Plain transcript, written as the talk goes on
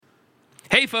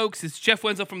Hey folks, it's Jeff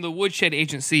Wenzel from the Woodshed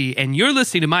Agency, and you're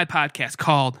listening to my podcast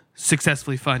called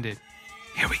Successfully Funded.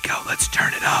 Here we go. Let's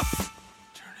turn it up.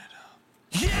 Turn it up.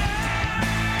 Yeah!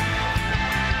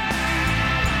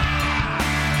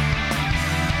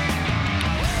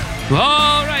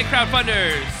 All right,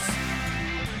 crowdfunders.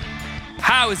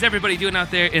 How is everybody doing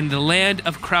out there in the land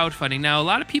of crowdfunding? Now, a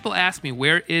lot of people ask me,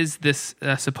 where is this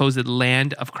supposed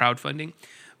land of crowdfunding?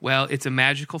 Well, it's a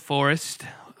magical forest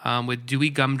with dewy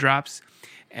gumdrops,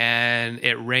 and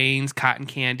it rains cotton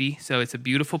candy, so it's a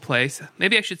beautiful place.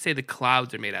 Maybe I should say the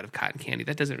clouds are made out of cotton candy.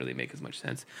 That doesn't really make as much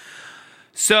sense.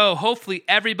 So hopefully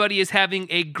everybody is having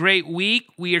a great week.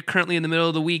 We are currently in the middle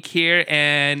of the week here,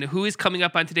 and who is coming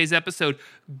up on today's episode?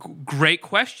 Great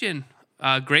question.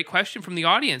 Great question from the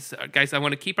audience. Guys, I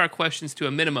want to keep our questions to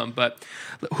a minimum, but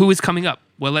who is coming up?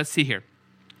 Well, let's see here.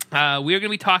 We are going to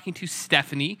be talking to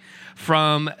Stephanie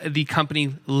from the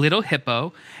company Little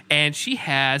Hippo, and she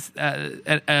has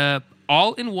a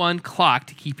all-in-one clock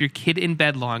to keep your kid in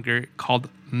bed longer called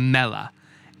Mella,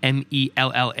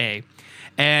 M-E-L-L-A.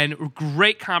 And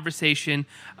great conversation.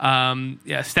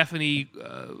 Stephanie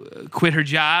quit her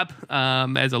job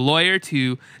as a lawyer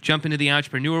to jump into the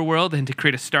entrepreneur world and to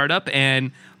create a startup,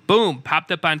 and boom,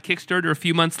 popped up on Kickstarter a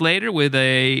few months later with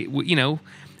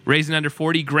raising under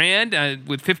 $40,000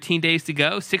 with 15 days to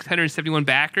go, 671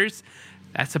 backers.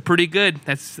 That's pretty good.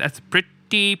 That's pretty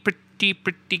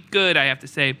good, I have to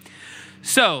say.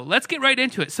 So let's get right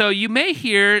into it. So you may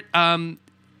hear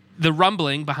the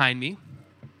rumbling behind me.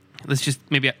 Let's just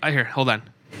here. Hold on.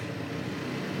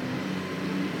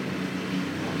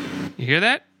 You hear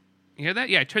that? You hear that?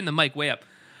 Yeah, I turned the mic way up.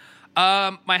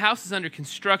 My house is under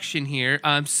construction here.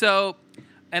 And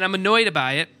I'm annoyed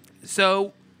by it.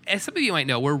 So, as some of you might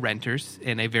know, we're renters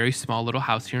in a very small little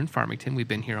house here in Farmington. We've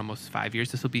been here almost 5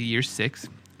 years. This will be year 6.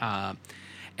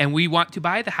 And we want to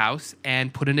buy the house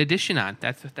and put an addition on.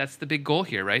 That's the big goal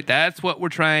here, right? That's what we're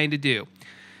trying to do.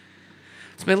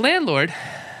 So my landlord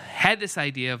had this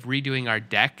idea of redoing our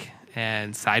deck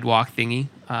and sidewalk thingy.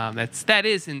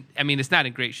 It's not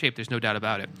in great shape. There's no doubt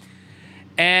about it.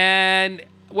 And,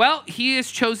 well, he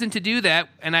has chosen to do that,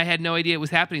 and I had no idea it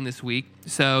was happening this week.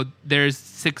 So there's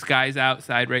 6 guys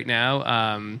outside right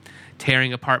now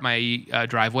tearing apart my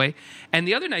driveway. And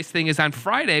the other nice thing is on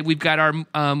Friday, we've got our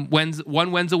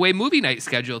One Wins Away movie night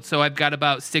scheduled. So I've got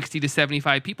about 60 to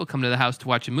 75 people come to the house to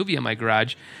watch a movie in my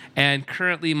garage. And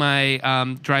currently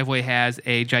my driveway has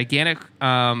a gigantic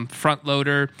front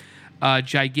loader, a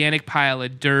gigantic pile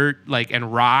of dirt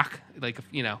and rock,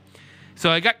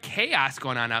 So I got chaos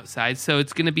going on outside, so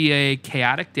it's going to be a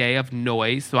chaotic day of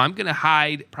noise. So I'm going to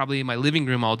hide probably in my living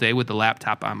room all day with the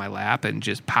laptop on my lap and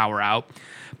just power out,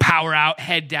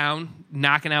 head down,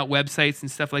 knocking out websites and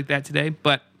stuff like that today.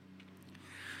 But,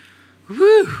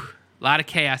 a lot of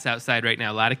chaos outside right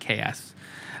now, a lot of chaos.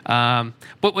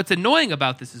 But what's annoying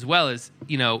about this as well is,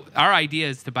 our idea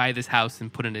is to buy this house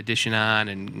and put an addition on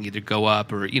and either go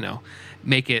up or,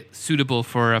 make it suitable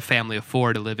for a family of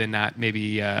 4 to live in, not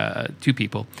maybe 2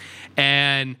 people.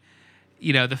 And,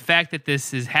 the fact that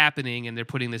this is happening and they're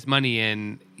putting this money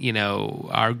in,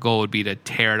 our goal would be to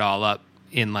tear it all up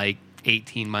in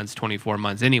 18 months, 24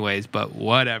 months anyways, but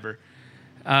whatever.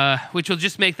 Which will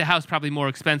just make the house probably more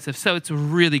expensive. So it's a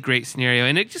really great scenario.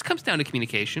 And it just comes down to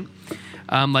communication.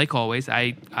 Like always,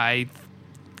 I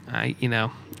don't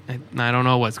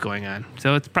know what's going on.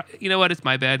 So it's, it's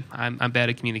my bad. I'm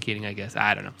bad at communicating, I guess.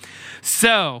 I don't know.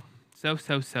 So.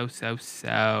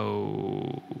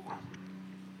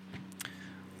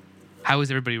 How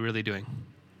is everybody really doing?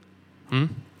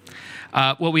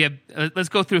 Well, we have. Let's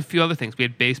go through a few other things. We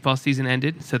had baseball season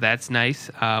ended, so that's nice.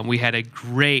 We had a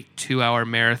great 2-hour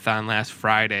marathon last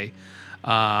Friday,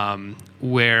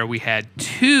 where we had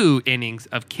 2 innings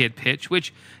of kid pitch,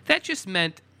 which that just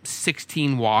meant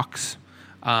 16 walks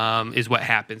is what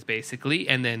happens basically,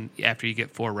 and then after you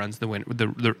get 4 runs,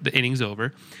 the inning's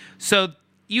over. So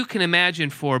you can imagine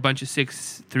for a bunch of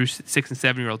 6 and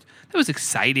 7-year-olds, that was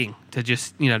exciting to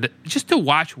just to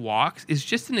watch walks is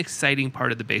just an exciting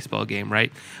part of the baseball game,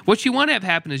 right? What you want to have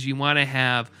happen is you want to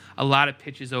have a lot of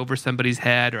pitches over somebody's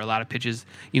head or a lot of pitches,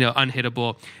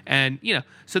 unhittable. And,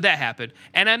 so that happened.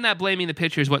 And I'm not blaming the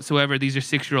pitchers whatsoever. These are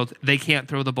 6-year-olds. They can't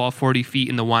throw the ball 40 feet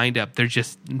in the windup. They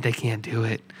can't do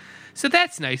it. So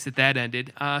that's nice that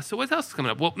ended. So what else is coming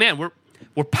up? Well, man, we're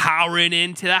powering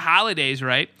into the holidays,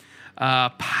 right?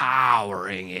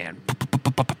 Powering in.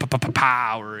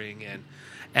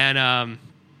 And,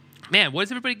 man, what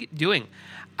is everybody doing?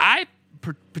 I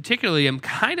particularly am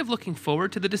kind of looking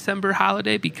forward to the December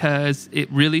holiday because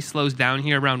it really slows down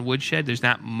here around Woodshed. There's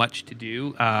not much to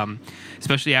do,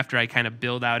 especially after I kind of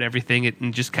build out everything. It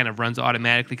just kind of runs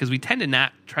automatically because we tend to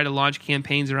not try to launch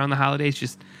campaigns around the holidays.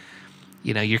 Just,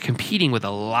 you're competing with a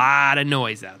lot of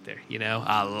noise out there,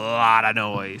 a lot of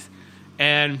noise.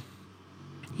 And,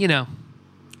 I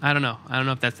don't know. I don't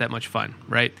know if that's that much fun,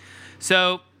 right?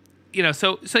 So,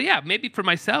 so yeah, maybe for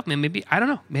myself, man, maybe, I don't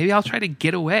know, maybe I'll try to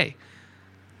get away.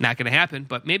 Not going to happen,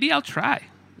 but maybe I'll try,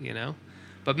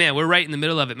 But, man, we're right in the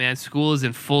middle of it, man. School is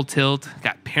in full tilt.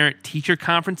 Got parent-teacher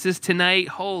conferences tonight.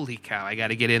 Holy cow, I got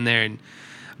to get in there and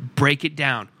break it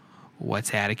down.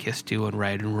 What's Atticus doing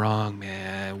right and wrong,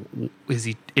 man? Is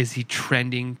he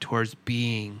trending towards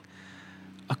being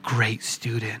a great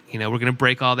student? We're going to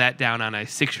break all that down on a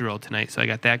 6-year-old tonight, so I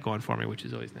got that going for me, which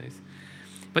is always nice.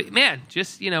 But, man,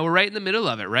 just, we're right in the middle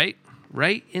of it, right?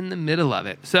 Right in the middle of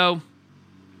it. So,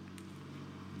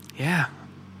 yeah,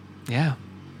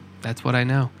 that's what I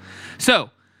know.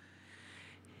 So,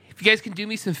 if you guys can do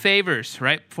me some favors,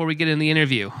 right, before we get in the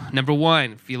interview. Number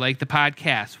one, if you like the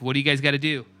podcast, what do you guys got to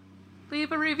do?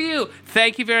 Leave a review.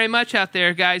 Thank you very much out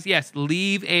there, guys. Yes,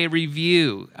 leave a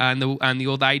review on the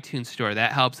old iTunes store.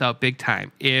 That helps out big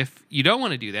time. If you don't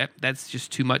want to do that, that's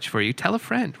just too much for you. Tell a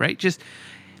friend, right? Just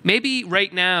maybe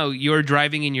right now you're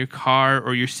driving in your car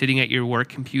or you're sitting at your work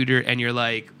computer and you're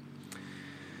like,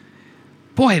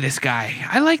 boy, this guy,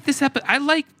 I like this I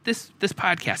like this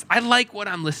podcast. I like what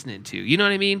I'm listening to. You know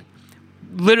what I mean?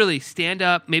 Literally stand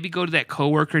up, maybe go to that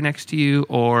coworker next to you,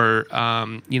 or,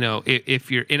 if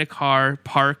you're in a car,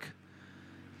 park,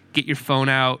 get your phone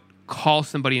out, call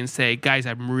somebody and say, guys,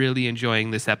 I'm really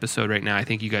enjoying this episode right now. I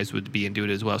think you guys would be into it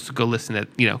as well. So go listen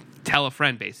to, tell a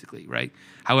friend basically, right?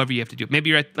 However you have to do it.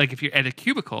 Maybe if you're at a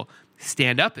cubicle,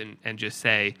 stand up and just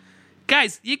say,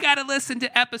 guys, you got to listen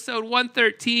to episode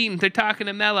 113. They're talking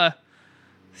to Mela.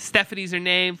 Stephanie's her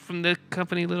name from the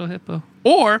company Little Hippo.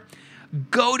 Or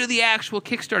go to the actual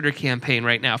Kickstarter campaign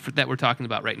right now that we're talking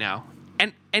about right now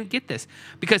and get this.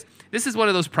 Because this is one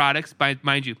of those products,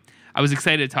 mind you, I was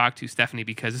excited to talk to Stephanie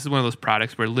because this is one of those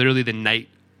products where literally the night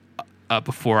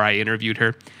before I interviewed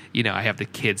her, I have the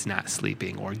kids not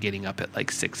sleeping or getting up at like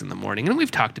 6 a.m. And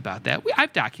we've talked about that.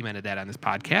 I've documented that on this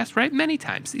podcast, right? Many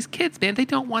times. These kids, man, they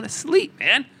don't want to sleep,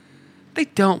 man. They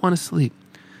don't want to sleep.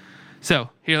 So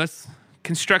here,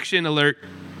 construction alert.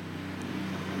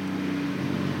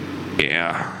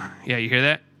 Yeah, you hear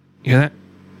that? You hear that?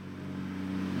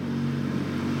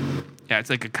 Yeah, it's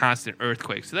like a constant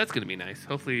earthquake, so that's going to be nice.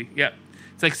 Hopefully, yeah.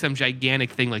 It's like some gigantic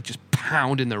thing, like just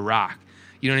pounding the rock.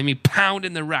 You know what I mean?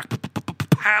 Pounding the rock.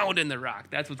 Pounding the rock.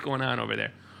 That's what's going on over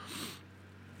there.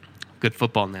 Good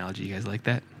football analogy. You guys like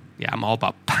that? Yeah, I'm all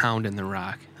about pounding the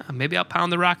rock. Maybe I'll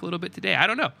pound the rock a little bit today. I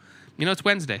don't know. It's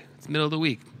Wednesday. It's the middle of the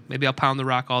week. Maybe I'll pound the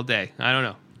rock all day. I don't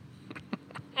know.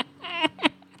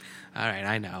 All right,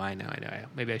 I know.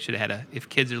 Maybe I should have had if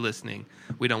kids are listening,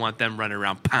 we don't want them running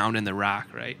around pounding the rock,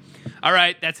 right? All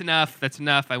right, that's enough.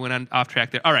 I went off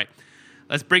track there. All right,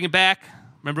 let's bring it back.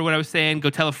 Remember what I was saying? Go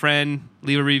tell a friend,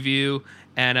 leave a review,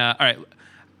 and all right,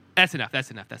 that's enough.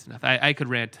 I could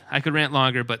rant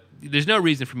longer, but there's no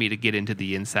reason for me to get into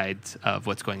the insides of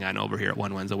what's going on over here at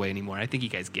One Wednesday anymore. I think you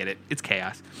guys get it. It's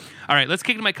chaos. All right, let's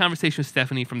kick into my conversation with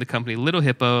Stephanie from the company Little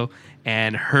Hippo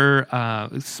and her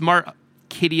smart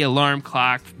kitty alarm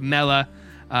clock, Mela,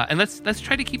 and let's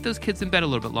try to keep those kids in bed a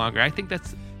little bit longer. I think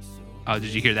that's. Oh,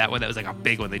 did you hear that one? That was like a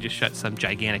big one. They just shut some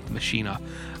gigantic machine off.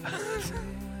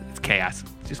 It's chaos,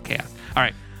 just chaos. All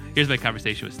right, here's my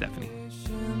conversation with Stephanie.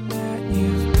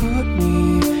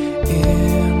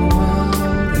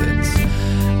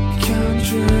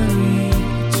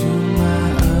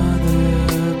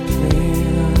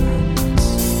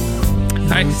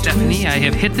 All right, Stephanie, I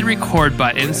have hit the record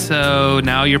button, so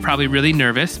now you're probably really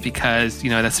nervous because,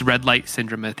 that's red light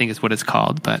syndrome, I think is what it's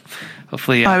called, but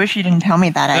hopefully... I wish you didn't tell me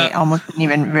that. I almost didn't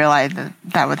even realize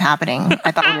that was happening.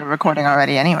 I thought we were recording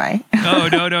already anyway. Oh,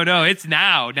 no. It's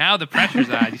now. Now the pressure's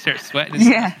on. You start sweating.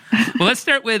 Yeah. Well, let's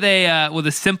start with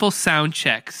a simple sound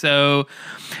check. So,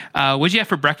 what'd you have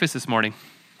for breakfast this morning?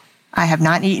 I have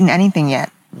not eaten anything yet.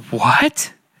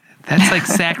 What? That's like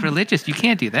sacrilegious. You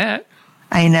can't do that.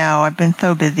 I know. I've been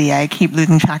so busy. I keep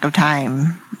losing track of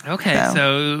time. Okay.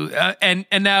 So and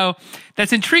now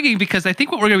that's intriguing because I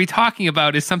think what we're going to be talking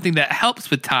about is something that helps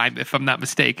with time, if I'm not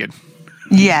mistaken.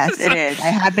 Yes, it is. I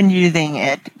have been using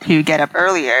it to get up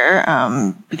earlier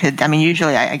because,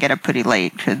 usually I get up pretty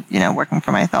late because, working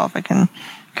for myself, I can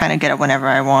kind of get up whenever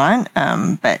I want.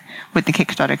 But with the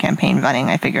Kickstarter campaign running,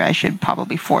 I figure I should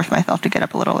probably force myself to get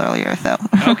up a little earlier. So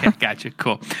okay, gotcha,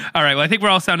 cool. All right, well, I think we're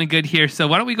all sounding good here. So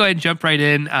why don't we go ahead and jump right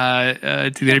in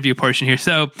to the interview portion here.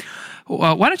 So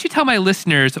why don't you tell my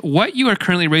listeners what you are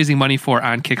currently raising money for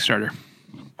on Kickstarter?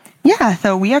 Yeah,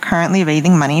 so we are currently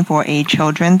raising money for a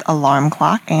children's alarm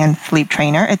clock and sleep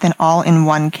trainer. It's an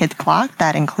all-in-one kids clock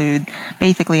that includes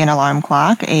basically an alarm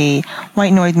clock, a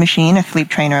white noise machine, a sleep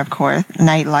trainer, of course,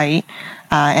 night light,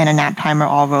 and a nap timer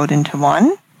all rolled into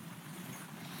one.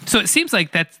 So it seems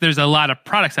like there's a lot of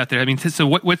products out there. I mean, so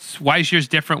why is yours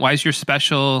different? Why is yours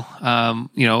special? So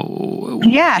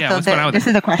this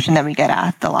is a question that we get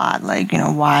asked a lot. Like,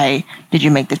 why did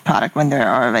you make this product when there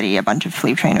are already a bunch of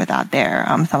sleep trainers out there?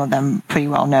 Some of them pretty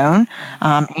well known.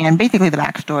 And basically the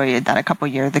backstory is that a couple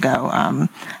years ago,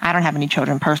 I don't have any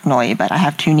children personally, but I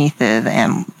have two nieces,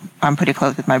 and I'm pretty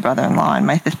close with my brother-in-law and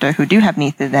my sister who do have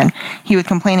nieces, and he was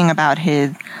complaining about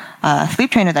his sleep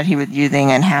trainer that he was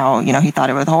using and how, he thought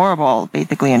it was horrible,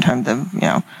 basically in terms of,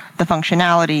 the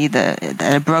functionality, that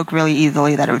it broke really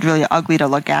easily, that it was really ugly to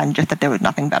look at, and just that there was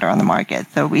nothing better on the market.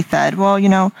 So we said, well,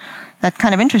 that's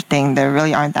kind of interesting. There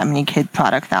really aren't that many kid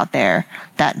products out there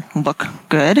that look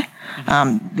good.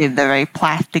 They're very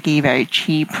plasticky, very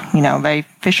cheap, very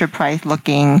Fisher-Price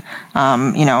looking,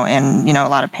 and, a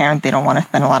lot of parents, they don't want to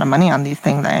spend a lot of money on these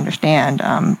things, I understand,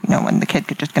 when the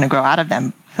kids are just going to grow out of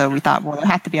them. So we thought, well, there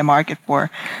has to be a market for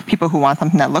people who want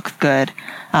something that looks good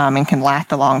and can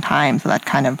last a long time. So that's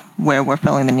kind of where we're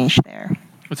filling the niche there.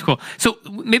 That's cool. So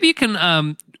maybe you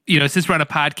can, since we're on a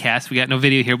podcast, we got no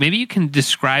video here. Maybe you can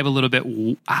describe a little bit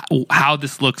how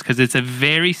this looks, because it's a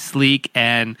very sleek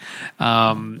and,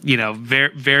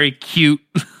 very, very cute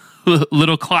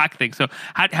little clock thing. So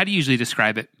how do you usually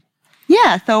describe it?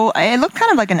 Yeah, so it looks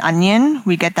kind of like an onion.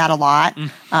 We get that a lot.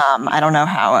 I don't know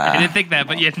how. I didn't think that,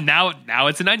 but yeah, now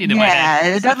it's an onion in my head.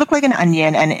 Yeah, it does look like an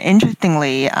onion. And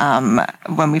interestingly,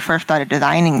 when we first started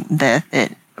designing this,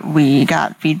 we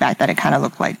got feedback that it kind of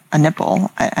looked like a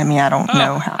nipple. I don't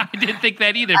know how. I didn't think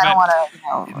that either. I don't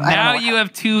want to. Now you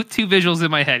have two visuals in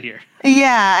my head here.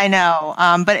 Yeah, I know.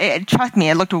 But trust me,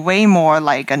 it looked way more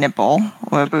like a nipple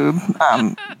or a boob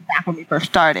back when we first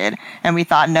started. And we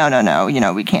thought, no,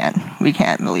 we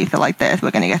can't release it like this.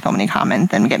 We're going to get so many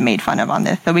comments and get made fun of on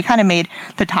this. So we kind of made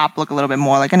the top look a little bit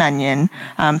more like an onion.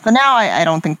 So now I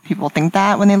don't think people think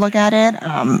that when they look at it.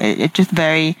 It's just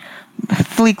very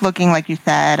sleek looking, like you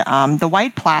said. The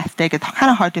white plastic, it's kind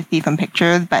of hard to see from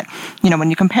pictures, but when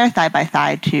you compare side by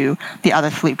side to the other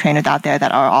sleep trainers out there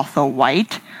that are also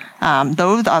white,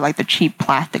 those are like the cheap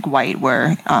plastic white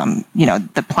where,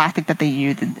 the plastic that they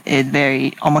use is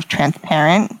very almost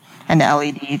transparent, and the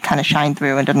LED kind of shine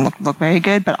through and doesn't look very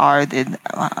good, but ours is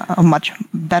a much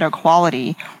better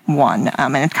quality one.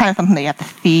 And it's kind of something that you have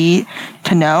to see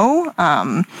to know.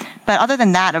 But other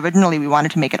than that, originally we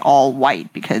wanted to make it all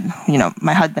white because,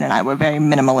 my husband and I were very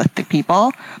minimalistic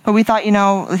people. But we thought,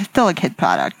 it's still a kid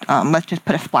product. Let's just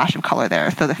put a splash of color there.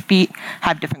 So the feet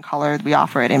have different colors. We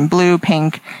offer it in blue,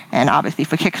 pink, and obviously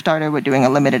for Kickstarter, we're doing a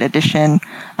limited edition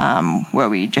where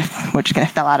we're just going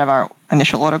to sell out of our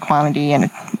initial order quantity,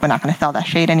 and we're not going to sell that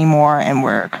shade anymore. And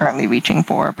we're currently reaching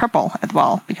for purple as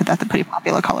well because that's a pretty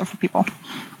popular color for people.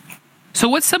 So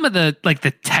what's some of the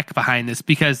tech behind this?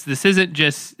 Because this isn't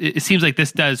just, it seems like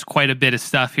this does quite a bit of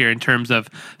stuff here in terms of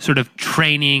sort of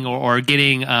training or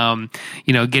getting,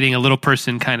 getting a little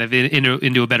person kind of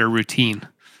into a better routine.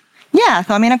 Yeah,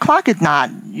 so a clock is not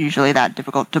usually that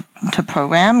difficult to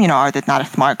program. Ours is not a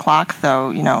smart clock,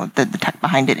 so, the tech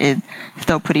behind it is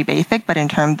still pretty basic. But in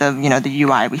terms of, the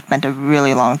UI, we spent a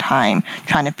really long time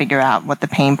trying to figure out what the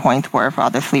pain points were for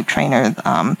other sleep trainers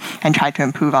and try to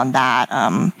improve on that.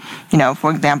 For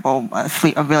example,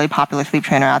 a really popular sleep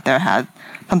trainer out there has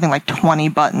something like 20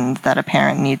 buttons that a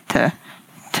parent needs to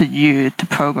use to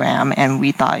program. And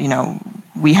we thought,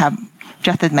 we have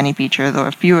just as many features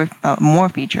or more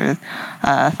features,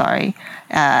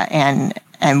 and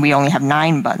we only have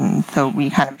 9 buttons. So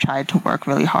we kind of tried to work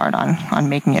really hard on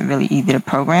making it really easy to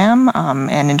program.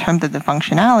 And in terms of the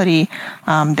functionality,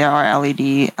 there are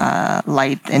LED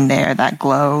lights in there that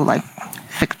glow like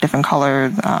 6 different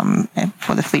colors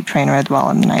for the sleep trainer as well,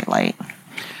 and the night light.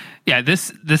 Yeah,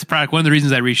 this product, one of the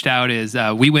reasons I reached out is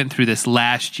we went through this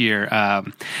last year.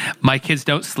 My kids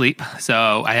don't sleep,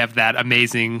 so I have that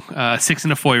amazing 6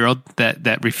 and a 4-year-old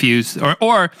that refuse,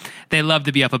 or they love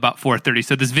to be up about 4:30.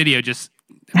 So this video just,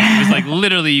 it was like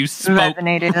literally you spoke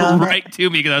right to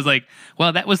me because I was like,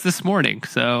 well, that was this morning.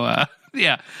 So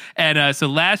Yeah. And so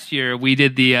last year we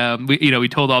did we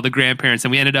told all the grandparents,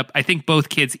 and we ended up, I think both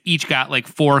kids each got like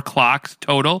 4 clocks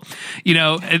total,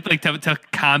 like to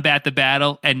combat the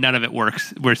battle, and none of it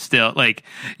works. We're still like,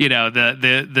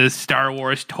 the Star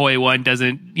Wars toy one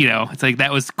doesn't, it's like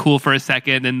that was cool for a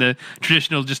second, and the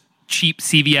traditional just cheap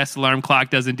CVS alarm clock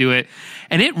doesn't do it.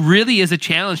 And it really is a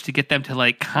challenge to get them to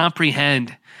like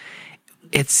comprehend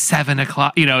it's 7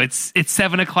 o'clock, it's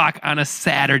 7 o'clock on a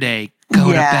Saturday.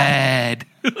 Go to bed.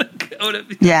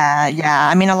 Yeah.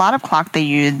 I mean, a lot of clock they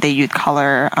use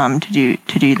color to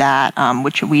do that,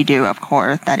 which we do, of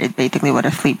course. That is basically what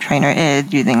a sleep trainer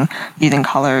is, using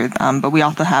colors. But we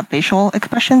also have facial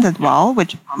expressions as well,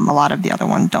 which a lot of the other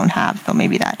ones don't have. So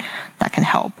maybe that can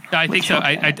help. I think so.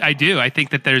 I do. I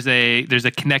think that there's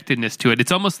a connectedness to it.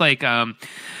 It's almost like.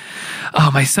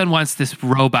 My son wants this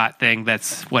robot thing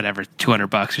that's whatever,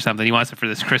 $200 or something. He wants it for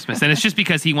this Christmas. And it's just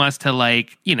because he wants to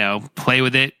play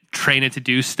with it, train it to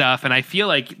do stuff. And I feel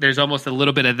like there's almost a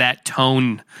little bit of that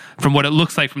tone from what it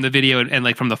looks like from the video and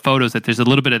like from the photos, that there's a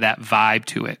little bit of that vibe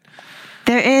to it.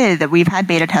 There is. We've had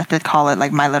beta testers call it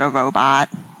like My Little Robot.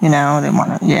 They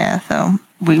want to, so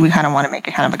we kind of want to make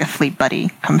it kind of like a sleep buddy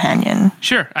companion.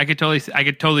 Sure, I could totally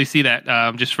see that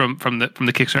just from the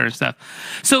Kickstarter and stuff.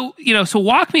 So so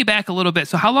walk me back a little bit.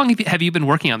 So how long have you been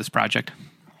working on this project?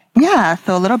 Yeah,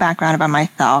 so a little background about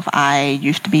myself. I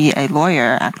used to be a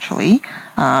lawyer, actually,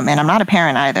 and I'm not a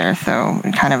parent either, so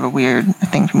it's kind of a weird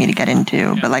thing for me to get into.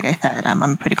 Yeah. But like I said,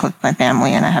 I'm pretty close to my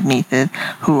family, and I have nieces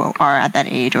who are at that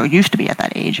age, or used to be at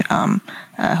that age,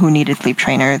 who needed sleep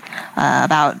trainers.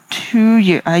 About a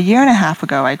year and a half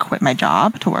ago, I quit my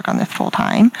job to work on this full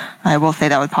time. I will say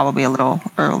that was probably a little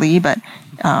early, but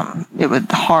it was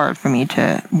hard for me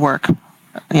to work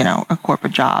a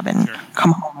corporate job and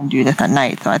come home and do this at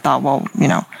night. So I thought, well,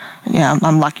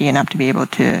 I'm lucky enough to be able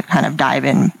to kind of dive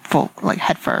in full, like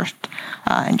head first,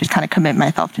 and just kind of commit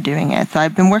myself to doing it. So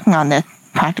I've been working on this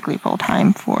practically full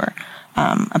time for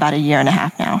about a year and a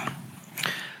half now.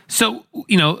 So,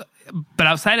 but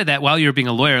outside of that, while you're being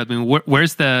a lawyer, I mean,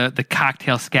 where's the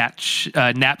cocktail sketch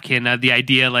napkin? The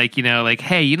idea,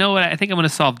 hey, you know what? I think I'm going to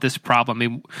solve this problem. I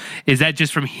mean, is that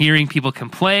just from hearing people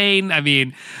complain? I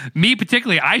mean, me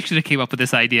particularly, I should have came up with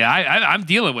this idea. I'm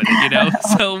dealing with it,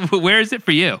 So where is it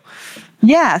for you?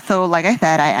 Yeah, so like I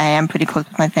said, I am pretty close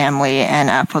with my family,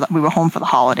 and we were home for the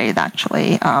holidays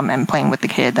actually, and playing with the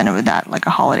kids, and it was at like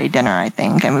a holiday dinner, I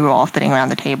think, and we were all sitting around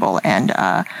the table, and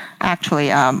actually,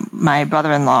 my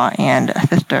brother-in-law and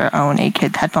sister own a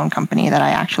kids headphone company that I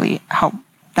actually help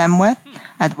them with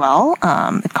as well.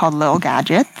 It's called Little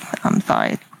Gadgets. I'm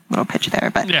sorry, little pitch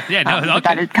there, but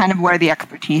that is kind of where the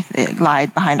expertise lies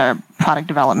behind our product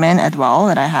development as well,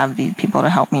 that I have these people to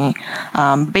help me.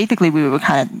 Basically, we were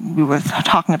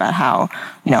talking about how,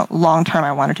 long term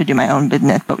I wanted to do my own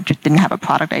business, but just didn't have a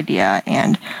product idea.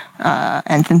 And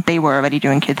since they were already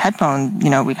doing kids headphones,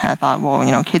 we kind of thought,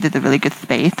 well, kids is a really good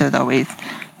space. There's always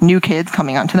new kids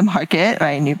coming onto the market,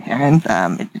 right? New parents.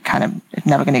 It's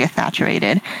never going to get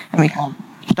saturated. And we kind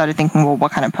of started thinking, well,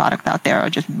 what kind of products out there are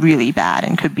just really bad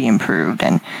and could be improved?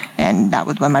 And that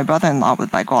was when my brother-in-law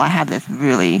was like, well, I have this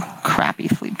really crappy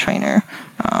sleep trainer.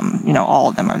 All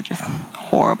of them are just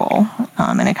horrible.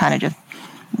 And it kind of just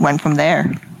went from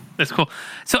there. That's cool.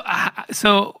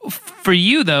 So for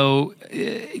you though,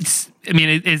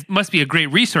 it must be a great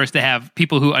resource to have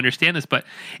people who understand this, but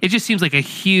it just seems like a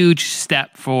huge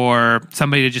step for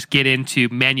somebody to just get into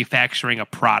manufacturing a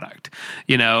product,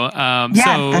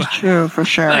 that's true for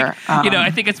sure.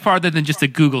 I think it's farther than just a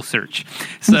Google search.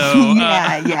 So,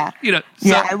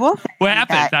 I will say what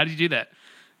happened? How did you do that?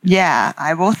 Yeah,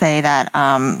 I will say that,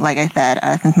 like I said,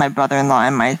 since my brother-in-law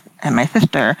and my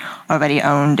sister already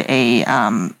owned a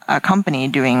company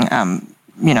doing,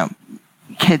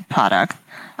 kid products,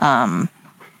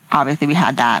 obviously we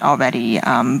had that already.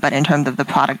 But in terms of the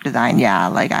product design,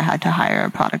 I had to hire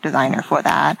a product designer for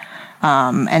that.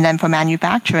 And then for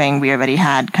manufacturing, we already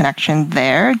had connections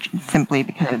there, simply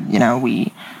because,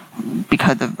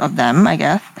 because of them, I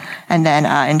guess. And then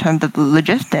in terms of the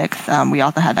logistics, we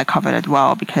also had that covered as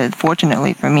well, because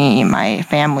fortunately for me, my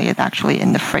family is actually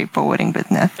in the freight forwarding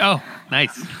business. Oh,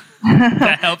 nice.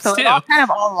 That helps so too. It all kind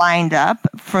of all lined up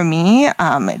for me.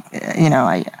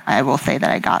 I will say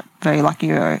that I got very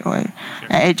lucky, or sure.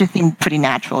 It just seemed pretty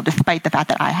natural, despite the fact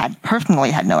that I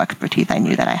personally had no expertise. I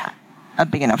knew that I had a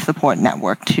big enough support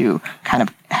network to kind of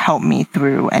help me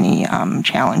through any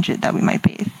challenges that we might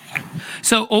face.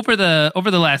 So over the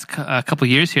last couple of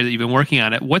years here that you've been working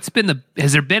on it,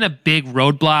 has there been a big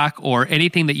roadblock or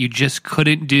anything that you just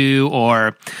couldn't do,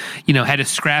 or had to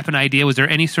scrap an idea? Was there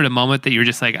any sort of moment that you're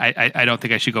just like, I don't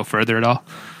think I should go further at all?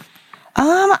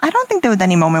 I don't think there was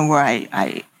any moment where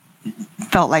I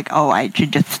felt like, oh, I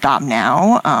should just stop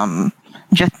now,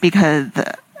 just because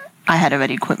I had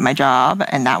already quit my job,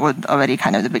 and that was already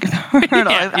kind of the biggest hurdle.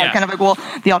 I was kind of like, well,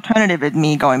 the alternative is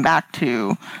me going back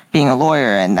to being a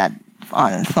lawyer, and that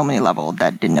on so many levels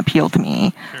that didn't appeal to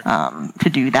me to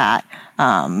do that.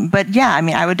 But yeah, I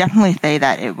mean, I would definitely say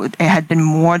that it had been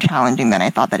more challenging than I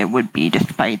thought that it would be,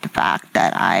 despite the fact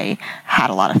that I had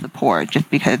a lot of support, just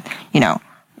because,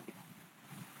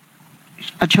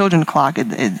 a children's clock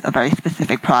is a very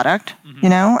specific product.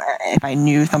 If I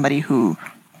knew somebody who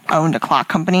owned a clock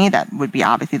company, that would be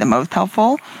obviously the most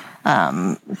helpful.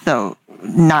 So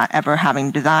not ever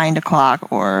having designed a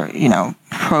clock or,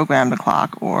 programmed a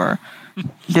clock or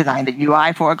designed the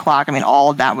UI for a clock, I mean,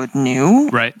 all of that was new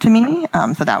to me.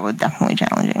 So that was definitely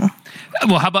challenging.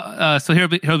 Well, how about, so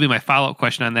here'll be my follow-up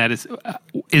question on that is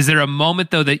there a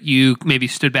moment though that you maybe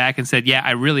stood back and said, yeah,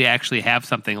 I really actually have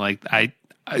something, like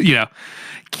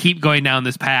keep going down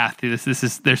this path.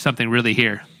 There's something really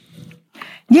here.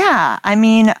 Yeah. I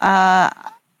mean,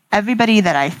 everybody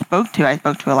that I spoke to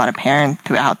a lot of parents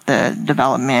throughout the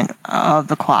development of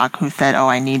the clock who said, oh,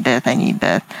 I need this.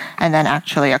 And then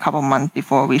actually a couple months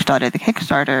before we started the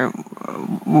Kickstarter,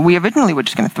 we originally were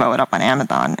just going to throw it up on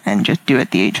Amazon and just do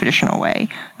it the traditional way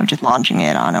of just launching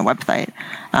it on a website.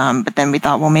 But then we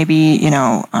thought, well, maybe,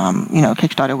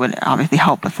 Kickstarter would obviously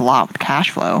help us a lot with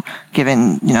cash flow,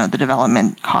 given, the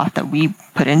development cost that we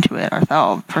put into it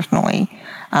ourselves personally.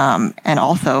 And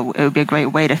also it would be a great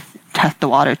way to test the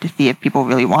water to see if people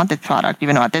really want this product,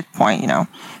 even though at this point,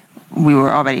 we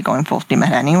were already going full steam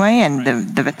ahead anyway, and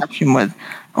the reception was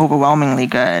overwhelmingly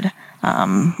good.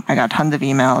 I got tons of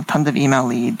email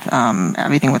leads.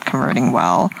 Everything was converting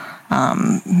well.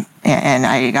 And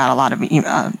I got a lot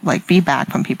of feedback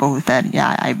from people who said,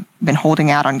 yeah, I've been holding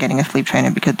out on getting a sleep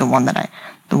trainer because the one that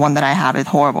I have is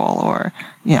horrible, or,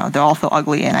 they're all so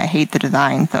ugly and I hate the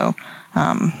design. So,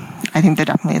 I think there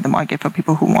definitely is a market for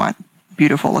people who want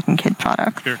beautiful looking kid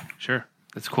products. Sure.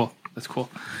 That's cool.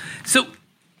 So,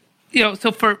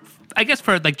 for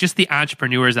like just the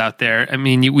entrepreneurs out there, I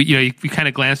mean, you kind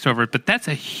of glanced over it, but that's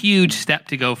a huge step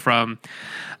to go from,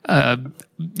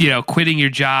 quitting your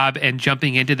job and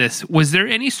jumping into this. Was there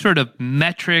any sort of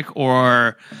metric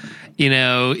or,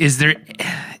 is there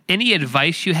any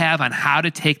advice you have on how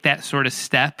to take that sort of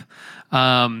step?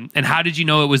 And how did you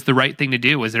know it was the right thing to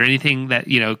do? Was there anything that,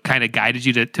 kind of guided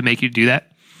you to make you do that?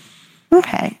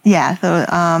 Okay. Yeah.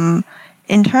 So,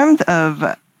 in terms of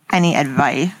any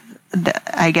advice,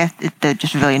 I guess there's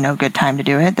just really no good time to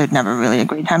do it. There's never really a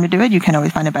great time to do it. You can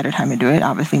always find a better time to do it.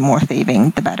 Obviously, more saving,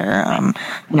 the better.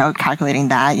 Calculating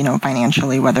that,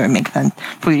 financially, whether it makes sense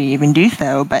for you to even do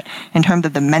so. But in terms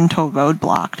of the mental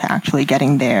roadblock to actually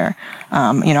getting there,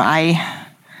 I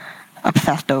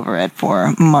obsessed over it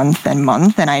for months and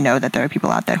months, and I know that there are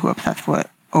people out there who obsess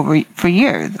for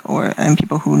years, and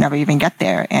people who never even get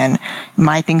there. And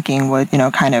my thinking was,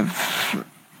 kind of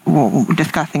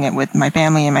discussing it with my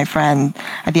family and my friends.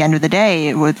 At the end of the day,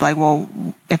 it was like, well,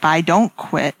 if I don't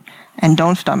quit and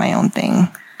don't start my own thing,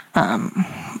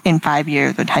 in 5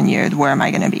 years or 10 years, where am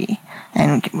I going to be?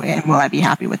 And will I be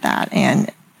happy with that?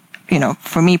 And,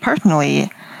 for me personally,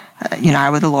 I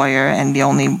was a lawyer, and the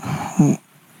only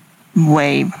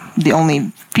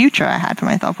future I had for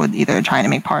myself was either trying to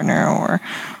make partner or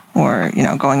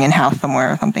going in-house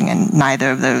somewhere or something, and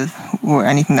neither of those were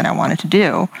anything that I wanted to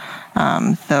do.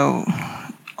 So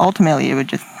ultimately it would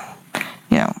just,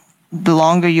 the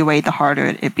longer you wait, the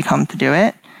harder it becomes to do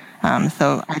it.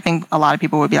 So I think a lot of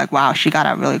people would be like, wow, she got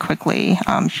out really quickly.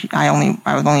 I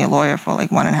was only a lawyer for like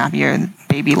 1.5 years,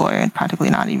 baby lawyer, practically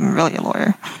not even really a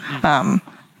lawyer.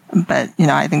 But,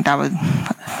 I think that was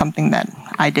something that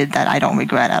I did that I don't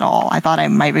regret at all. I thought I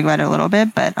might regret it a little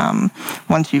bit, but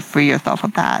once you free yourself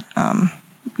of that,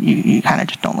 you kind of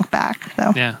just don't look back.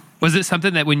 So yeah. Was it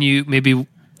something that when you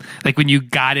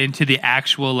got into the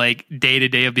actual like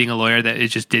day-to-day of being a lawyer that it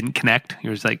just didn't connect? You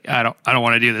were just like, I don't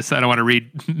want to do this. I don't want to read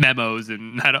memos,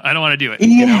 and I don't want to do it.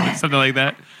 Yeah. Something like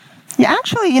that. Yeah,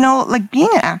 actually, like being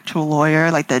an actual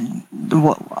lawyer, like I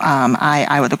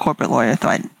was a corporate lawyer, so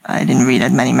I didn't read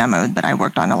as many memos, but I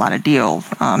worked on a lot of deals.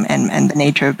 And the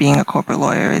nature of being a corporate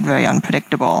lawyer is very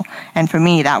unpredictable. And for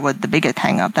me, that was the biggest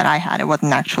hang up that I had. It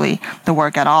wasn't actually the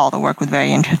work at all. The work was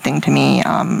very interesting to me.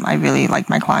 I really liked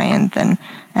my clients and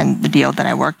the deals that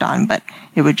I worked on, but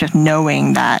it was just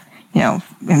knowing that, in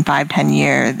 5-10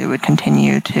 years, it would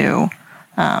continue to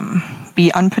be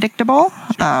unpredictable.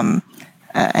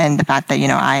 And the fact that,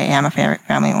 I am a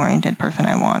family-oriented person,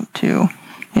 I want to,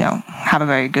 have a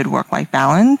very good work-life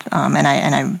balance. And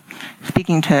I'm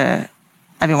speaking to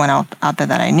everyone else out there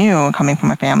that I knew, coming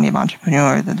from a family of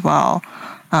entrepreneurs as well,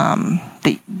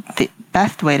 the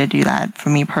best way to do that for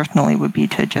me personally would be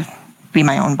to just be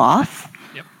my own boss.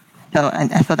 Yep.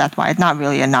 So that's why it's not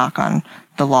really a knock on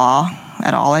the law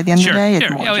at all at the end of the day. It's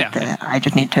more I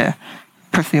just need to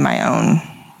pursue my own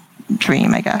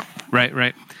dream, I guess.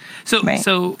 Right.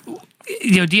 So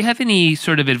do you have any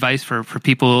sort of advice for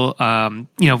people, running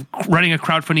a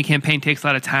crowdfunding campaign takes a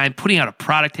lot of time, putting out a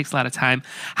product takes a lot of time.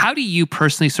 How do you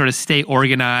personally sort of stay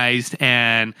organized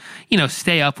and,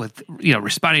 stay up with,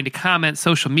 responding to comments,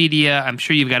 social media? I'm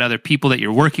sure you've got other people that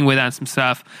you're working with on some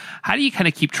stuff. How do you kind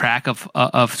of keep track of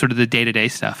sort of the day-to-day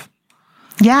stuff?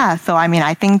 Yeah. So,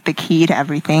 I think the key to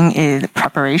everything is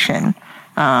preparation.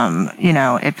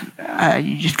 If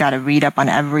you just got to read up on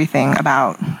everything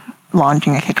about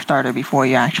launching a Kickstarter before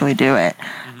you actually do it.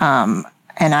 And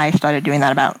I started doing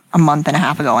that about a month and a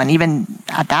half ago. And even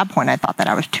at that point, I thought that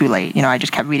I was too late. I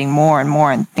just kept reading more and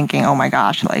more and thinking, oh my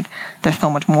gosh, there's so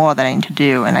much more that I need to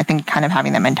do. And I think kind of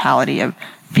having that mentality of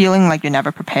feeling like you're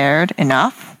never prepared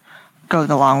enough goes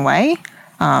a long way.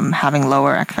 Having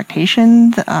lower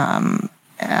expectations,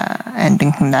 and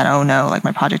thinking that, oh no,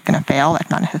 my project's going to fail. That's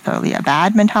not necessarily a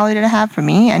bad mentality to have for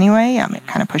me anyway. It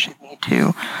kind of pushes me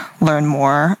to learn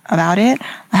more about it.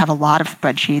 I have a lot of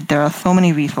spreadsheets. There are so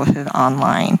many resources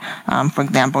online. For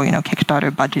example,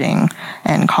 Kickstarter budgeting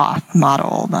and cost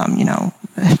model,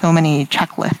 so many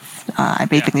checklists. I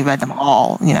basically read them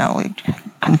all,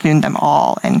 consumed them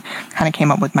all and kind of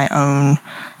came up with my own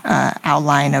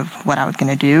outline of what I was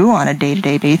going to do on a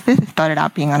day-to-day basis. It started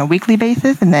out being on a weekly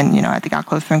basis, and then, as it got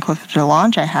closer and closer to the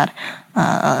launch, I had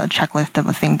a checklist of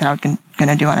the things that I was going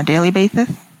to do on a daily basis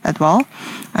as well.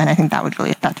 And I think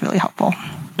that's really helpful.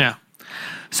 Yeah.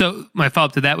 So my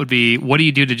follow-up to that would be, what do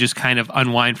you do to just kind of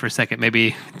unwind for a second?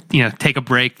 Maybe, take a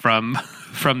break from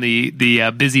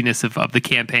the busyness of the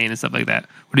campaign and stuff like that.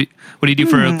 What do you do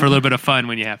for a little bit of fun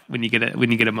when you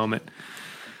get a moment?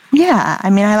 Yeah, I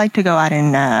like to go out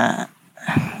and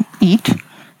eat,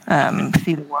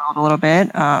 see the world a little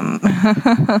bit.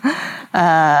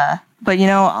 But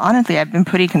honestly, I've been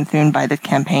pretty consumed by this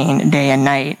campaign day and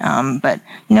night. But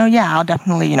I'll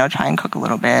definitely try and cook a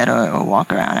little bit, or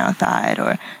walk around outside,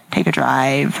 or take a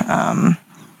drive,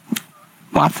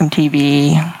 watch some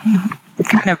TV. It's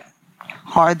kind of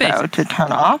hard though to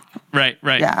turn off. Right.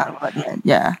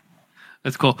 Yeah.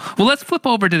 That's cool. Well, let's flip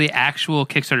over to the actual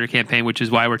Kickstarter campaign, which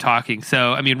is why we're talking.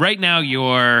 So, right now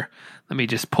let me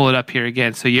just pull it up here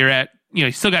again. So you're at,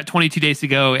 you still got 22 days to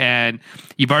go, and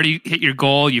you've already hit your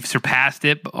goal. You've surpassed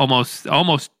it almost,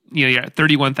 you're at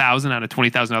 31,000 on a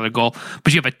 $20,000 goal,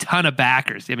 but you have a ton of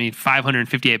backers.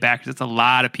 558 backers. That's a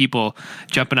lot of people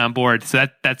jumping on board. So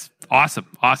that's awesome.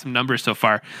 Awesome numbers so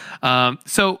far.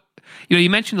 So, you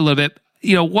mentioned a little bit,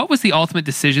 what was the ultimate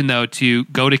decision though to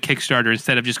go to Kickstarter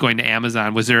instead of just going to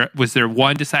Amazon? Was there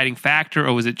one deciding factor,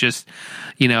 or was it just,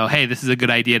 hey, this is a good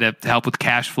idea to help with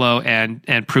cash flow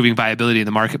and proving viability in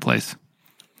the marketplace?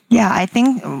 Yeah, I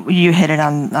think you hit it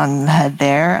on the head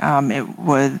there. It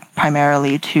was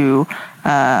primarily to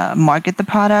market the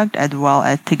product, as well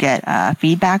as to get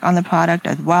feedback on the product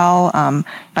as well.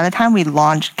 By the time we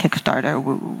launched Kickstarter,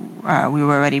 we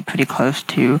were already pretty close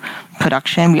to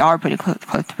production. We are pretty close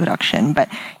to production, but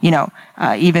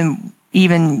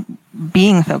even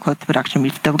being so close to production,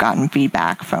 we've still gotten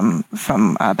feedback from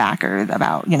backers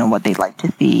about what they'd like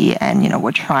to see, and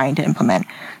we're trying to implement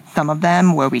some of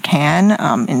them where we can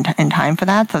in time for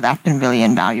that. So that's been really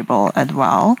invaluable as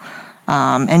well.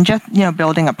 And just,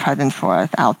 building a presence for us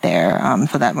out there,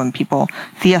 so that when people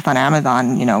see us on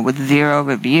Amazon, with 0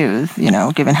 reviews,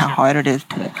 given how hard it is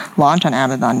to launch on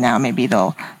Amazon now, maybe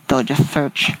they'll just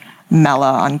search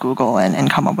Mela on Google and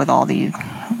come up with all these,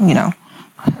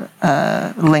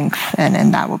 links,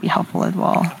 and that will be helpful as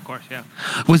well. Of course, yeah.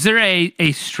 Was there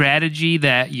a strategy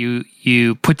that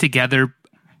you put together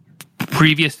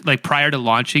prior to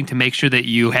launching to make sure that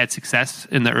you had success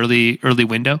in the early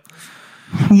window?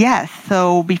 Yes.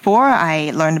 So before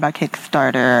I learned about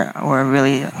Kickstarter, or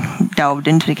really delved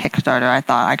into Kickstarter, I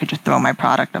thought I could just throw my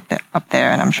product up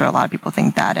there, and I'm sure a lot of people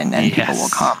think that, and then people will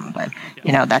come. But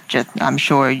that's just, I'm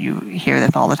sure you hear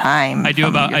this all the time. I do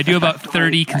about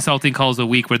 30 consulting calls a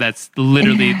week where that's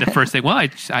literally the first thing. Well,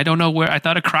 I don't know where I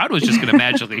thought a crowd was just going to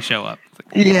magically show up.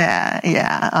 Yeah.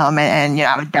 And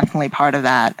I was definitely part of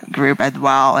that group as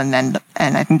well. And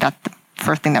I think that's the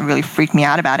first thing that really freaked me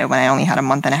out about it, when I only had a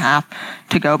month and a half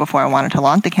to go before I wanted to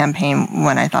launch the campaign,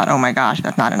 when I thought, oh my gosh,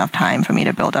 that's not enough time for me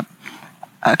to build up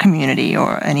a community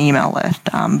or an email list.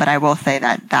 But I will say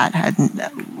that has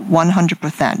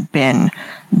 100% been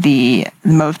the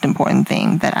most important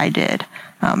thing that I did.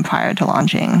 prior to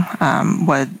launching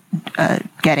was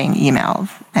getting emails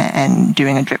and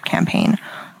doing a drip campaign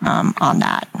on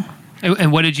that.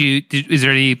 And what is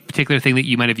there any particular thing that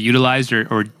you might have utilized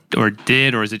or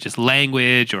did, or is it just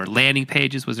language or landing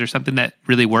pages? Was there something that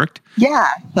really worked? Yeah,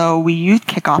 so we used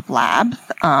Kickoff Labs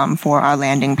for our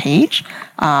landing page.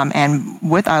 And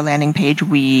with our landing page,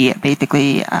 we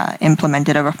basically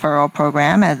implemented a referral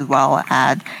program as well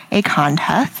as a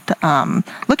contest.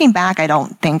 Looking back, I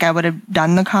don't think I would have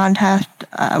done the contest,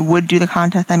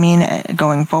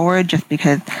 going forward, just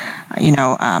because,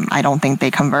 I don't think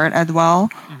they convert as well.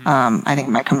 I think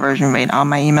my conversion rate on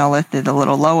my email list is a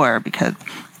little lower because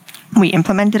we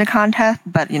implemented a contest,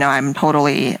 but, I'm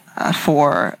totally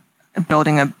for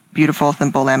building a beautiful,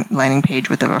 simple landing page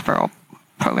with a referral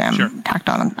program tacked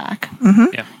on the back.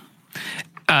 Mm-hmm. Yeah.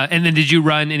 And then did you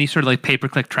run any sort of like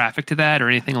pay-per-click traffic to that or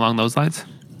anything along those lines?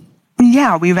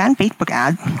 Yeah, we ran Facebook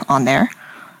ads on there.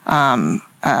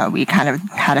 We kind of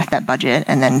had a set budget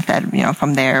and then said,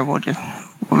 from there we'll just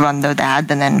run those ads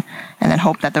and then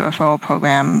hope that the referral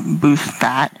program boosts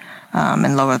that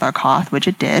and lowers our cost, which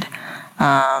it did.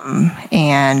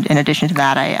 And in addition to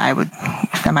that, I would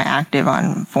semi-active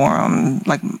on forums,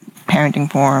 like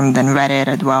parenting forums and Reddit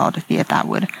as well to see if that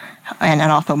would, and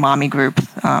also mommy groups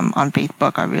on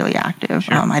Facebook are really active.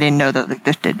 Sure. I didn't know those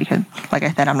existed because, like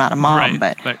I said, I'm not a mom,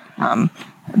 but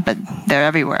they're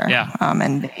everywhere. Yeah.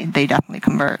 And they definitely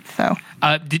convert. So,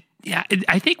 I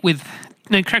think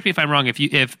now correct me if I'm wrong.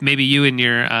 If maybe you and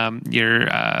your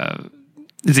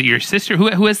is it your sister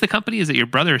who has the company? Is it your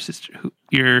brother or sister?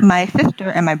 My sister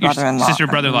and my brother-in-law. Sister,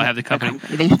 brother-in-law have the company.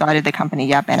 They started the company,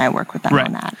 yep, and I work with them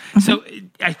on that. So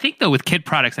I think though with kid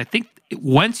products, I think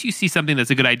once you see something that's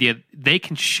a good idea, they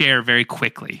can share very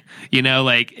quickly.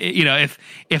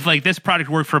 If like this product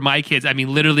worked for my kids, I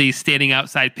mean, literally standing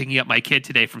outside picking up my kid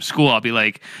today from school, I'll be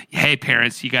like, "Hey,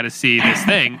 parents, you got to see this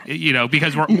thing,"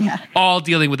 because we're all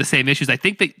dealing with the same issues. I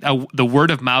think that the word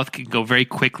of mouth can go very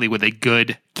quickly with a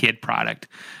good kid product.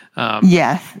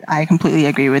 Yes, I completely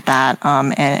agree with that.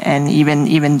 And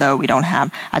even though we don't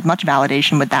have as much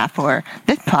validation with that for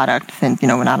this product, since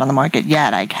we're not on the market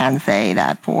yet, I can say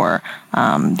that for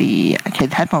the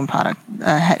kids headphone product,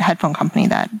 headphone company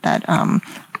that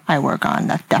I work on,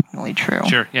 that's definitely true.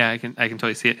 Sure, yeah, I can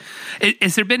totally see it.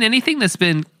 Has there been anything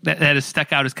that has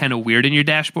stuck out as kind of weird in your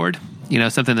dashboard?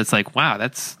 Something that's like, wow,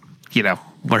 that's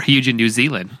we're huge in New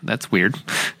Zealand. That's weird.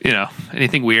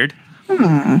 Anything weird?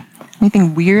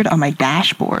 Anything weird on my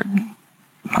dashboard?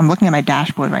 I'm looking at my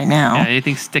dashboard right now. Yeah,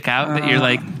 anything stick out that you're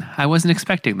like, I wasn't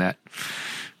expecting that?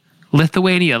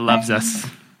 Lithuania loves us.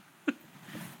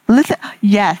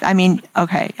 Yes,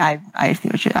 okay, I see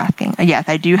what you're asking. Yes,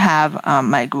 I do have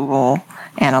my Google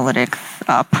Analytics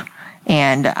up,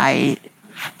 and I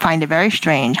find it very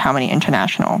strange how many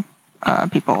international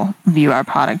people view our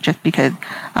product, just because,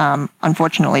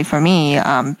 unfortunately for me,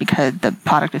 because the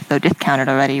product is so discounted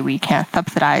already, we can't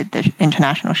subsidize the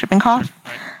international shipping costs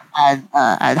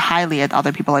as highly as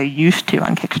other people are used to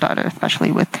on Kickstarter,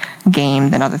 especially with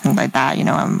games and other things like that.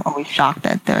 I'm always shocked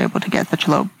that they're able to get such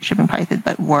low shipping prices,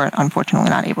 but we're unfortunately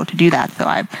not able to do that. So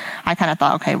I kind of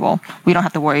thought, okay, well, we don't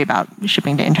have to worry about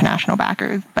shipping to international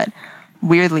backers, but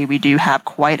weirdly, we do have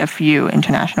quite a few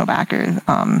international backers.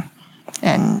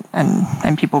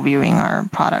 And people viewing our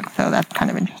product, so that's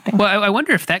kind of interesting. Well, I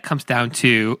wonder if that comes down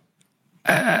to,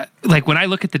 like when I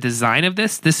look at the design of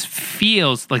this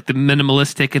feels like the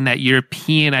minimalistic and that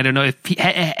European. I don't know if it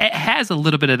has a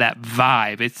little bit of that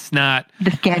vibe. It's not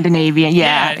the Scandinavian,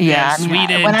 yeah.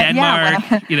 Sweden,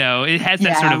 Denmark. It has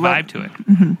that sort of vibe to it.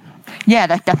 Mm-hmm. Yeah,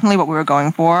 that's definitely what we were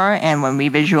going for. And when we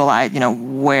visualize,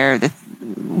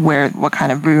 what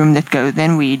kind of room this goes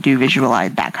in, we do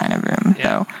visualize that kind of room. Yeah.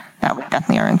 So that was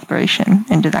definitely our inspiration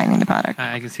in designing the product.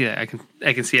 I can see that. I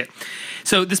can see it.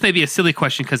 So this may be a silly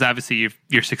question because obviously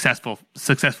you're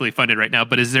successfully funded right now.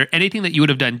 But is there anything that you would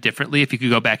have done differently if you could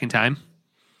go back in time?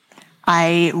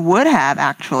 I would have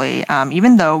actually,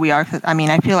 even though we are.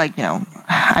 I feel like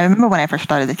I remember when I first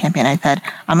started the campaign, I said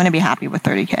I'm going to be happy with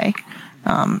 $30K.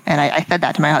 And I said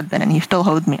that to my husband, and he still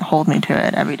holds me to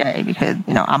it every day because,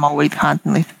 I'm always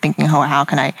constantly thinking, how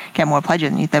can I get more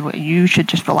pledges? And he said, well, you should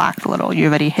just relax a little. You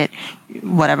already hit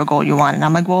whatever goal you want. And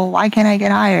I'm like, well, why can't I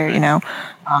get higher?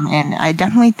 And I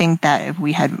definitely think that if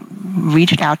we had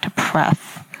reached out to press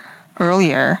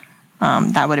earlier,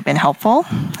 that would have been helpful.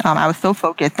 I was so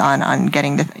focused on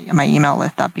getting my email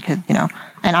list up because,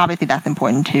 and obviously that's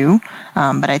important too.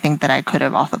 But I think that I could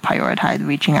have also prioritized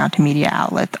reaching out to media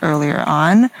outlets earlier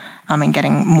on and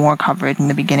getting more coverage in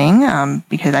the beginning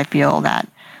because I feel that,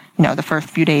 the first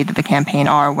few days of the campaign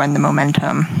are when the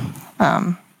momentum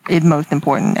is most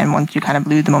important. And once you kind of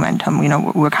lose the momentum,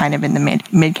 we're kind of in the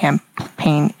mid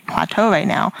campaign plateau right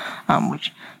now,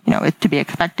 which is to be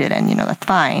expected, and that's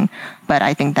fine. But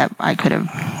I think that I could have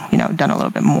done a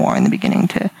little bit more in the beginning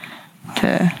to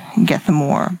get some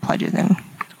more pledges in.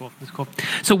 That's cool.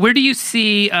 So where do you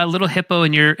see Little Hippo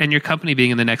and your company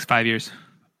being in the next 5 years?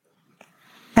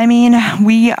 I mean,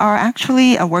 we are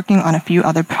actually working on a few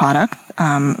other products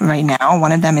right now.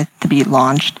 One of them is to be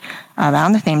launched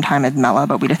around the same time as Mela,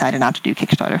 but we decided not to do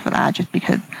Kickstarter for that just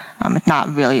because it's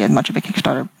not really as much of a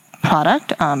Kickstarter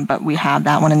product, but we have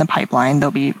that one in the pipeline.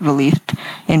 They'll be released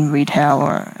in retail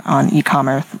or on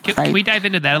e-commerce sites. Can we dive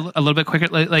into that a little bit quicker?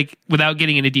 Like without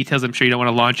getting into details, I'm sure you don't want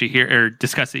to launch it here or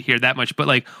discuss it here that much, but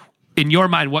like in your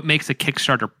mind, what makes a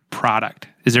Kickstarter product?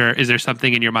 Is there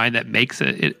something in your mind that makes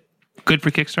it good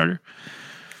for Kickstarter?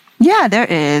 Yeah, there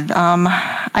is.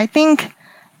 I think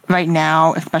right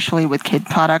now, especially with kid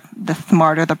product, the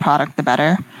smarter the product, the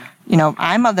better.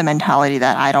 I'm of the mentality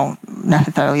that I don't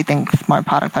necessarily think smart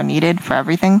products are needed for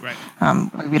everything.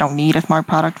 Right. We don't need a smart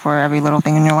product for every little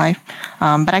thing in your life.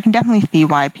 But I can definitely see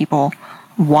why people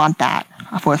want that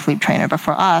for a sleep trainer. But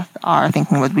for us, our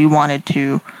thinking was we wanted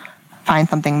to find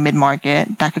something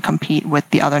mid-market that could compete with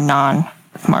the other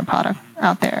non-smart products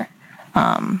out there.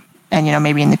 And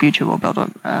maybe in the future we'll build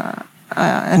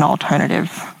an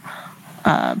alternative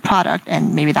product,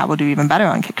 and maybe that will do even better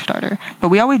on Kickstarter. But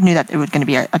we always knew that it was going to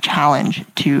be a challenge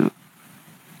to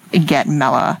get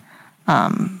Mela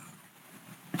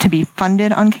to be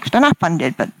funded on Kickstarter. Not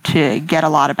funded, but to get a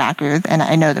lot of backers. And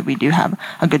I know that we do have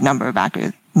a good number of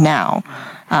backers now.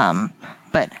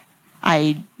 But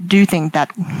I do think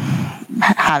that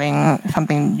having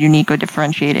something unique or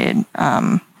differentiated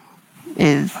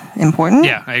is important.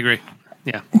 Yeah, I agree.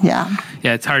 Yeah. Yeah.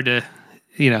 Yeah, it's hard to,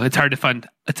 it's hard to fund.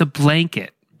 It's a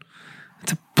blanket.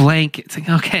 It's like,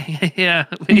 okay, yeah,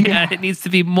 it needs to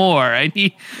be more. I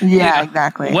need. Yeah,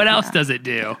 exactly. What else does it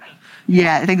do?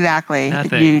 Yeah, exactly.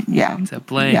 Nothing. It's a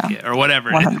blanket or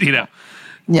whatever. 100%.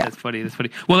 Yeah, that's funny.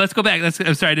 Well, let's go back.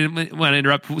 I'm sorry, I didn't want to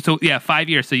interrupt. So, 5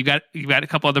 years. So you got a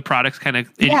couple other products kind of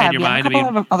in your mind. A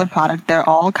couple of other products. They're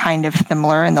all kind of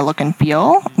similar in the look and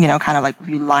feel. Kind of like if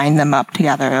you line them up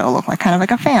together, it'll look like kind of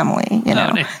like a family.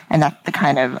 Nice. And that's the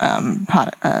kind of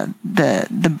product,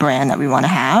 the brand that we want to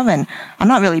have. And I'm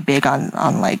not really big on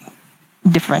like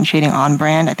differentiating on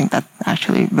brand. I think that's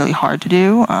actually really hard to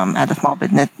do as a small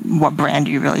business. What brand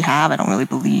do you really have? I don't really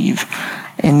believe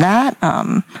in that.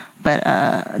 But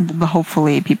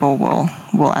hopefully people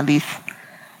will at least,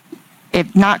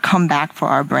 if not come back for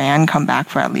our brand, come back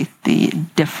for at least the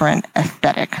different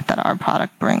aesthetic that our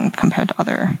product brings compared to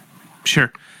other.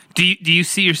 Sure. Do you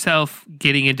see yourself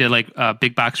getting into like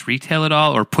big box retail at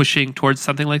all, or pushing towards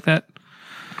something like that?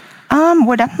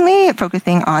 We're definitely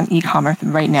focusing on e-commerce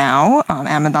right now.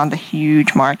 Amazon's a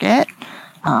huge market.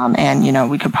 And,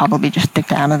 we could probably just stick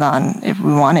to Amazon if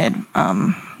we wanted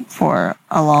for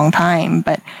a long time.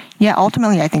 But, yeah,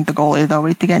 ultimately, I think the goal is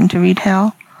always to get into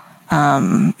retail.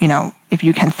 If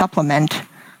you can supplement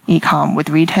e-com with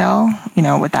retail,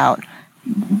 without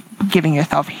giving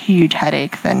yourself huge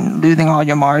headaches and losing all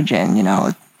your margin,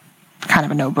 it's kind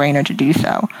of a no-brainer to do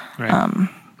so.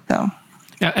 Right.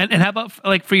 Yeah, and how about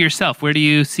like for yourself? Where do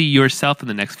you see yourself in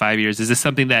the next 5 years? Is this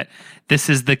something that this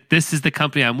is the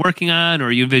company I'm working on, or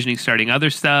are you envisioning starting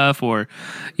other stuff, or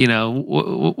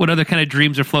what other kind of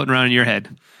dreams are floating around in your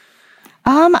head?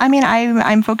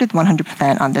 I'm focused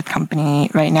 100% on this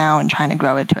company right now and trying to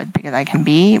grow it to as big as I can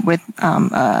be with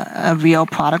a real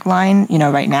product line.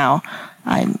 Right now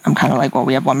I'm kind of like, well,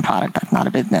 we have one product that's not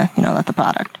a business. That's a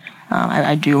product.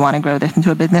 I do want to grow this into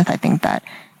a business. I think that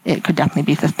it could definitely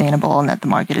be sustainable and that the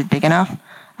market is big enough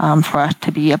for us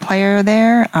to be a player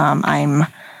there. I'm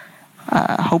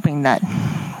hoping that,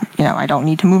 I don't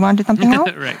need to move on to something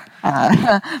else. Right.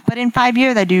 But in 5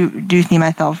 years, I do see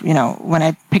myself, when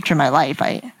I picture my life,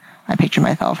 I picture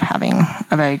myself having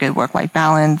a very good work-life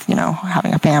balance,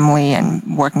 having a family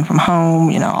and working from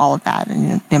home, all of that,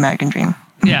 and the American dream.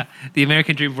 Yeah, the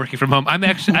American dream of working from home. I've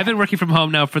been working from home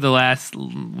now for the last,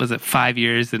 5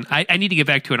 years, and I need to get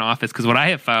back to an office because what I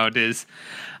have found is,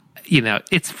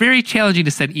 it's very challenging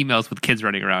to send emails with kids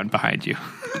running around behind you.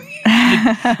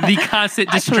 the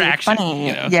constant distraction. Actually,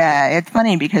 it's funny. Yeah, it's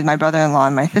funny because my brother-in-law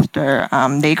and my sister,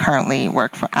 they currently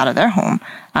work out of their home,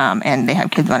 and they have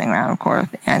kids running around, of course,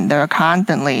 and they're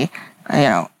constantly,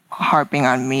 harping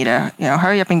on me to,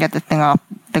 hurry up and get this thing off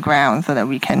the ground so that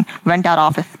we can rent out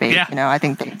office space. Yeah. You know, I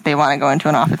think they want to go into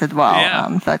an office as well.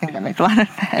 Yeah. So I think that makes a lot of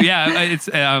sense. Yeah, it's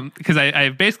because I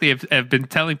basically have been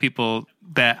telling people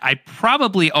that I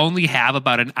probably only have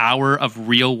about an hour of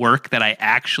real work that I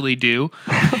actually do.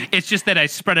 It's just that I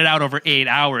spread it out over 8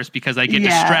 hours because I get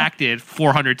distracted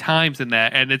 400 times in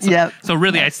that. And it's so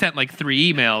really I sent like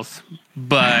 3 emails,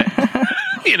 but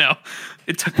you know,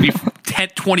 it took me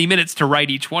 20 minutes to write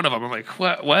each one of them. I'm like,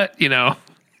 what, you know?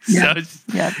 So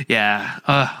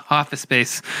office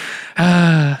space.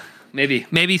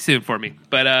 Maybe soon for me.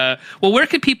 But well, where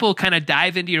can people kind of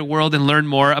dive into your world and learn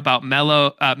more about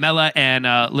Mela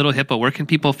and Little Hippo? Where can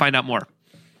people find out more?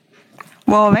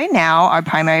 Well, right now our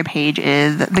primary page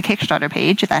is the Kickstarter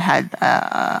page that has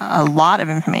a lot of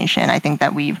information. I think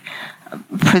that we've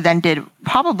presented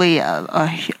probably a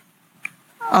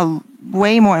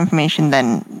way more information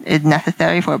than is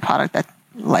necessary for a product that's,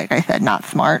 like I said, not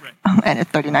smart, and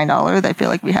it's $39. I feel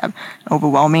like we have an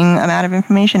overwhelming amount of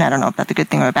information. I don't know if that's a good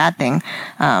thing or a bad thing.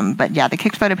 But yeah, the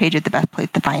Kickstarter page is the best place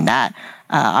to find that.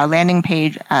 Our landing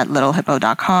page at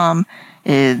littlehippo.com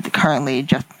is currently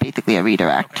just basically a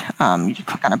redirect. You just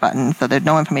click on a button, so there's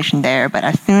no information there. But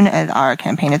as soon as our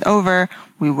campaign is over,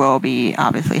 we will be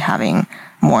obviously having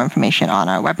more information on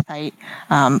our website.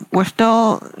 We're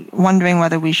still wondering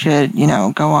whether we should,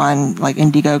 go on like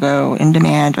Indiegogo, In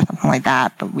Demand, or something like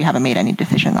that, but we haven't made any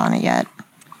decisions on it yet.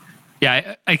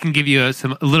 Yeah, I can give you a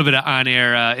little bit of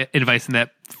on-air advice in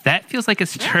that. That feels like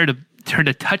it's turned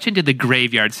a touch into the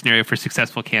graveyard scenario for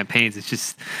successful campaigns. It's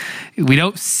just, we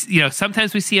don't,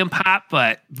 sometimes we see them pop,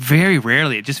 but very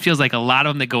rarely. It just feels like a lot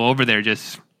of them that go over there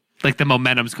just, like the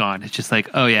momentum's gone. It's just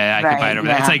like, oh yeah, I can buy it over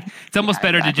there. It's like, it's almost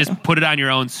better to just put it on your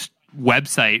own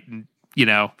website and,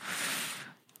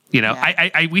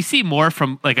 we see more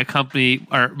from like a company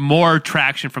or more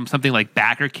traction from something like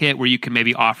BackerKit where you can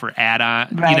maybe offer add-on,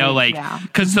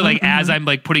 because as I'm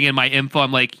like putting in my info,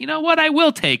 I'm like, you know what, I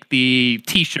will take the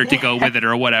t-shirt to go with it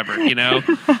or whatever, We're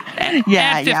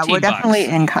definitely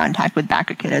in contact with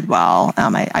BackerKit as well.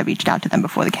 I reached out to them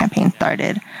before the campaign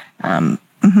started.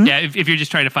 Yeah, if you're just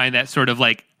trying to find that sort of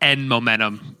like end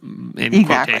momentum in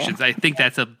quotations, I think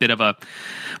that's a bit of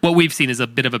what we've seen is a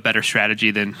bit of a better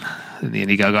strategy than the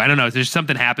Indiegogo. I don't know. There's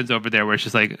something happens over there where it's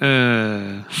just like,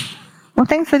 Well,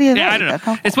 thanks for the advice. Yeah, I don't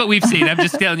know. It's what we've seen. I'm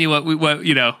just telling you what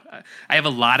I have a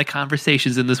lot of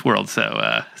conversations in this world,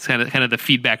 so it's kind of the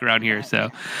feedback around here. So,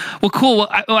 well, cool.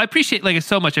 Well, I appreciate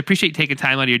so much. I appreciate taking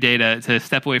time out of your day to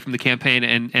step away from the campaign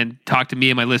and talk to me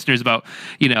and my listeners about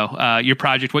your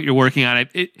project, what you're working on.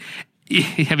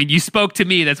 I mean, you spoke to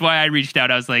me. That's why I reached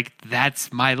out. I was like,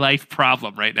 that's my life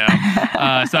problem right now.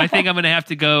 So I think I'm going to have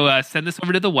to go send this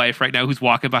over to the wife right now who's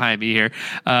walking behind me here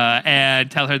and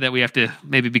tell her that we have to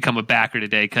maybe become a backer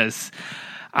today because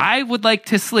I would like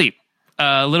to sleep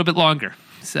a little bit longer.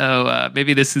 So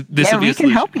maybe this will be a solution.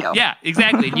 Can help you. Yeah,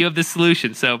 exactly. You have the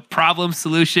solution. So problem,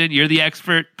 solution, you're the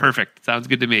expert. Perfect. Sounds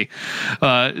good to me.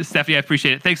 Stephanie, I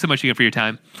appreciate it. Thanks so much again for your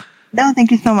time. No,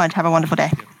 thank you so much. Have a wonderful day.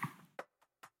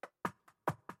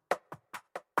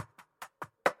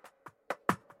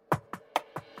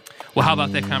 Well, how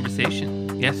about that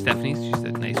conversation? Yes, Stephanie's just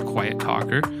a nice, quiet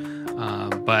talker,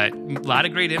 but a lot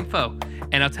of great info.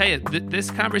 And I'll tell you, this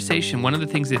conversation, one of the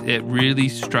things that it really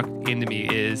struck into me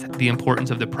is the importance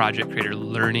of the project creator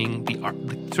learning the art,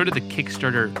 sort of the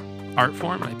Kickstarter art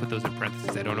form. I put those in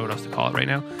parentheses. I don't know what else to call it right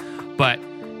now. But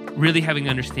really having an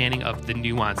understanding of the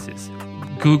nuances,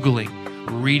 Googling,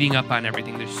 reading up on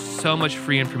everything. There's so much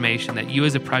free information that you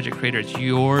as a project creator, it's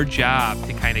your job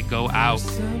to kind of go out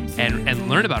and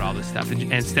learn about all this stuff.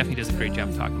 And Stephanie does a great job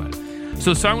of talking about it.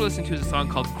 So the song we're listening to is a song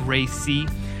called Gray Sea.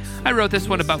 I wrote this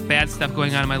one about bad stuff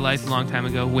going on in my life a long time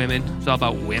ago. Women. It's all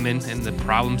about women and the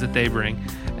problems that they bring.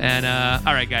 And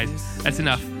all right, guys, that's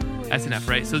enough. That's enough,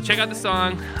 right? So check out the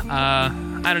song. I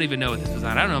don't even know what this was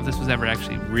on. I don't know if this was ever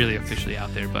actually really officially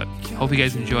out there, but hope you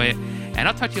guys enjoy it. And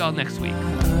I'll talk to you all next week.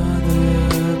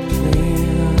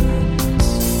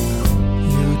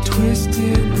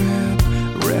 Twisted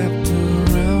wrapped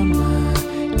around my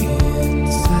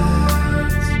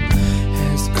insides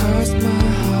has caused my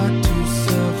heart to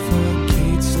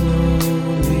suffocate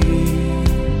slowly.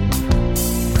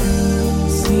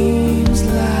 Seems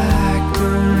like the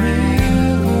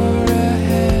river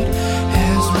ahead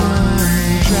has run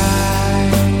dry.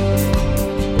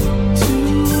 To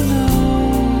know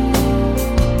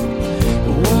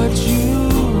what you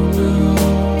know,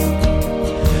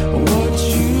 what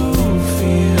you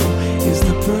feel.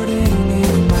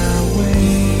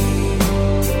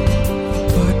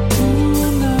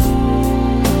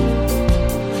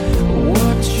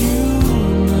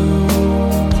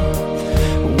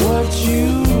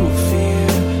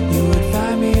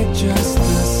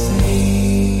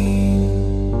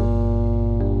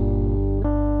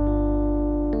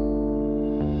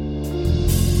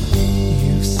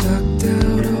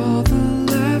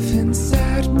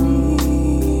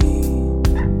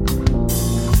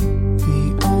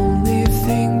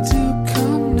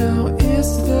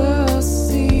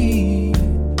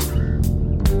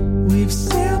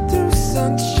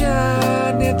 sunshine.